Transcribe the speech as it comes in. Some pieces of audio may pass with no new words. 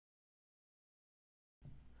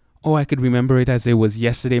Oh, I could remember it as it was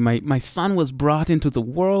yesterday. My son was brought into the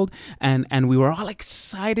world, and we were all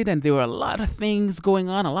excited, and there were a lot of things going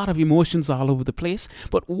on, a lot of emotions all over the place.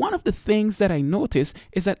 But one of the things that I noticed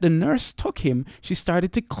is that the nurse took him. She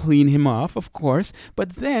started to clean him off, of course,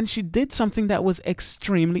 but then she did something that was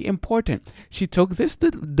extremely important. She took this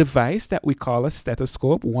device that we call a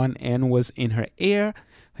stethoscope. One end was in her ears,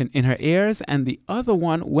 and the other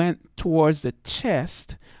one went towards the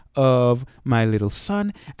chest of my little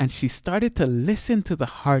son, and she started to listen to the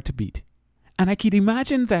heartbeat. And I could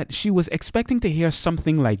imagine that she was expecting to hear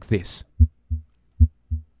something like this.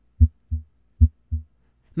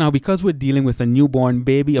 Now, because we're dealing with a newborn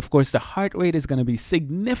baby, of course, the heart rate is going to be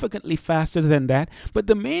significantly faster than that. But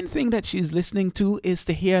the main thing that she's listening to is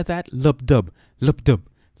to hear that lup-dub, lup-dub,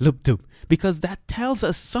 lup-dub, because that tells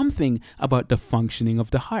us something about the functioning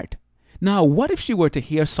of the heart. Now, what if she were to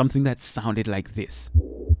hear something that sounded like this?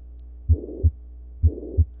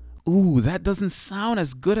 Ooh, that doesn't sound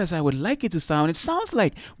as good as I would like it to sound. It sounds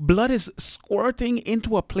like blood is squirting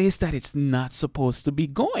into a place that it's not supposed to be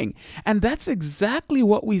going. And that's exactly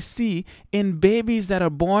what we see in babies that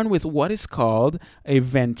are born with what is called a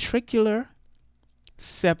ventricular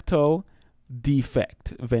septal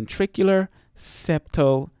defect. Ventricular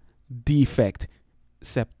septal defect.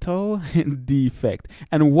 Septal defect.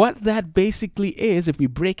 And what that basically is, if we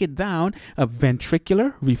break it down, a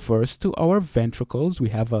ventricular refers to our ventricles. We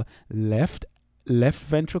have a left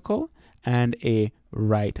ventricle and a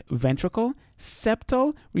right ventricle.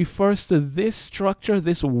 Septal refers to this structure,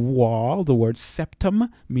 this wall. The word septum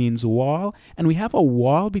means wall, and we have a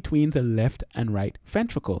wall between the left and right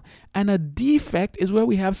ventricle. And a defect is where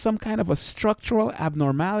we have some kind of a structural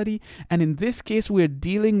abnormality, and in this case we're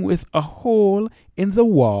dealing with a hole in the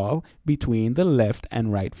wall between the left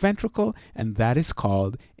and right ventricle, and that is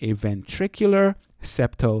called a ventricular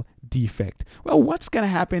septal defect. Well, what's going to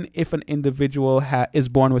happen if an individual is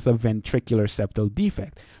born with a ventricular septal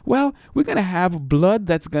defect? Well, we're going to have blood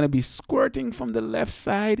that's going to be squirting from the left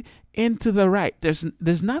side into the right.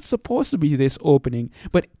 There's not supposed to be this opening,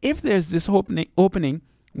 but if there's this opening,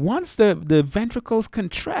 once the ventricles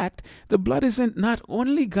contract, the blood isn't not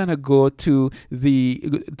only gonna go to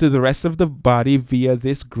the rest of the body via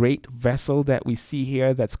this great vessel that we see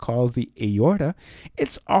here that's called the aorta.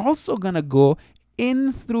 It's also gonna go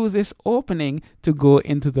in through this opening to go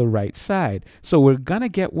into the right side. So we're gonna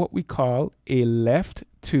get what we call a left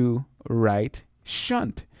to right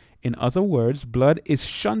shunt. In other words, blood is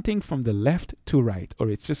shunting from the left to right,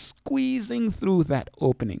 or it's just squeezing through that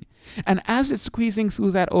opening. And as it's squeezing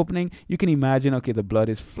through that opening, you can imagine, okay, the blood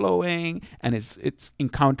is flowing and it's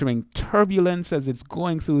encountering turbulence as it's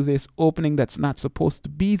going through this opening that's not supposed to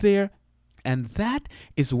be there. And that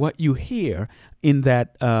is what you hear in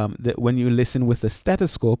that when you listen with a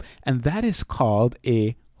stethoscope, and that is called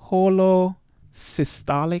a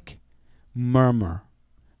holosystolic murmur.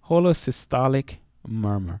 Holosystolic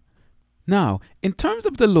murmur. Now, in terms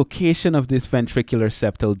of the location of this ventricular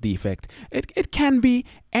septal defect, it can be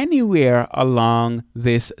anywhere along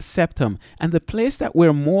this septum, and the place that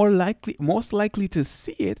we're most likely to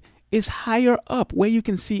see it is higher up, where you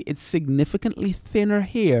can see it's significantly thinner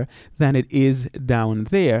here than it is down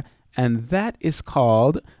there, and that is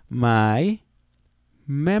called my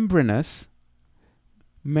membranous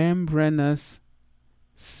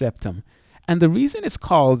septum. And the reason it's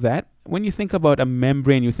called that, when you think about a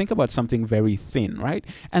membrane, you think about something very thin, right?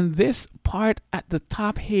 And this part at the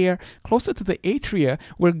top here, closer to the atria,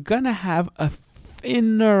 we're gonna have a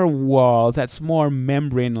thinner wall that's more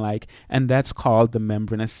membrane-like, and that's called the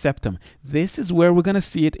membranous septum. This is where we're gonna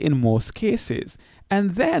see it in most cases.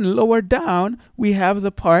 And then lower down, we have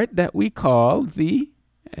the part that we call the,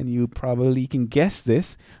 and you probably can guess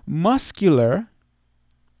this, muscular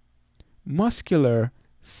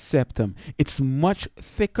septum. It's much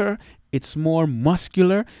thicker, it's more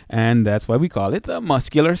muscular, and that's why we call it the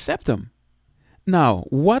muscular septum. Now,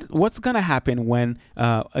 what's going to happen when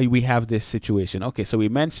we have this situation? Okay, so we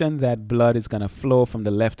mentioned that blood is going to flow from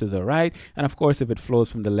the left to the right, and of course, if it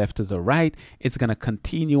flows from the left to the right, it's going to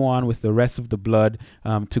continue on with the rest of the blood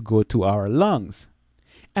to go to our lungs.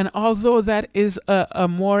 And although that is a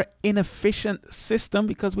more inefficient system,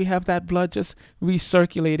 because we have that blood just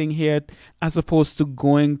recirculating here as opposed to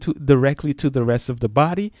going directly to the rest of the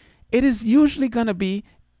body, it is usually going to be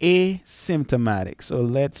asymptomatic. So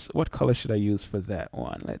what color should I use for that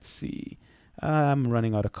one? Let's see. I'm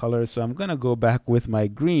running out of colors, so I'm going to go back with my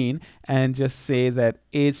green and just say that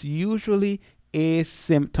it's usually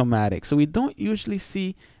asymptomatic. So we don't usually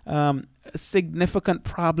see significant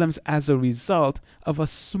problems as a result of a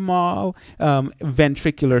small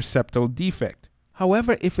ventricular septal defect.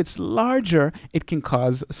 However, if it's larger, it can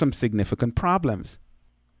cause some significant problems.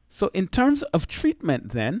 So in terms of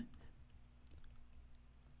treatment then,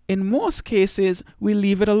 in most cases, we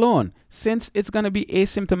leave it alone. Since it's going to be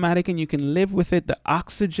asymptomatic and you can live with it, the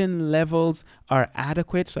oxygen levels are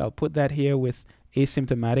adequate. So I'll put that here with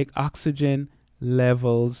asymptomatic, oxygen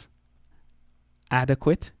levels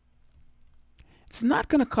adequate. It's not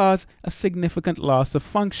going to cause a significant loss of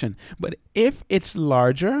function. But if it's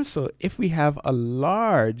larger, so if we have a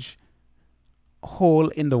large hole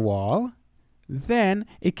in the wall, then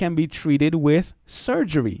it can be treated with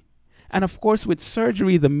surgery. And of course, with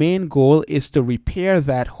surgery, the main goal is to repair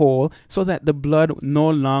that hole so that the blood no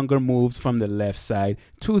longer moves from the left side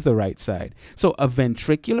to the right side. So a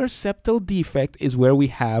ventricular septal defect is where we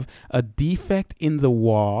have a defect in the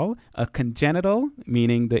wall, a congenital,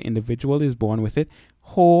 meaning the individual is born with it,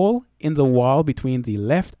 hole in the wall between the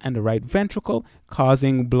left and the right ventricle,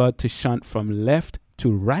 causing blood to shunt from left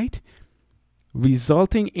to right,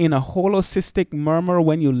 resulting in a holocystic murmur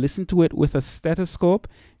when you listen to it with a stethoscope,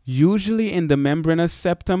 usually in the membranous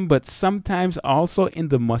septum, but sometimes also in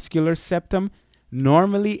the muscular septum,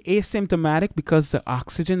 normally asymptomatic because the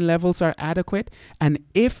oxygen levels are adequate. And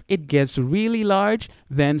if it gets really large,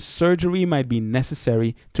 then surgery might be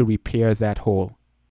necessary to repair that hole.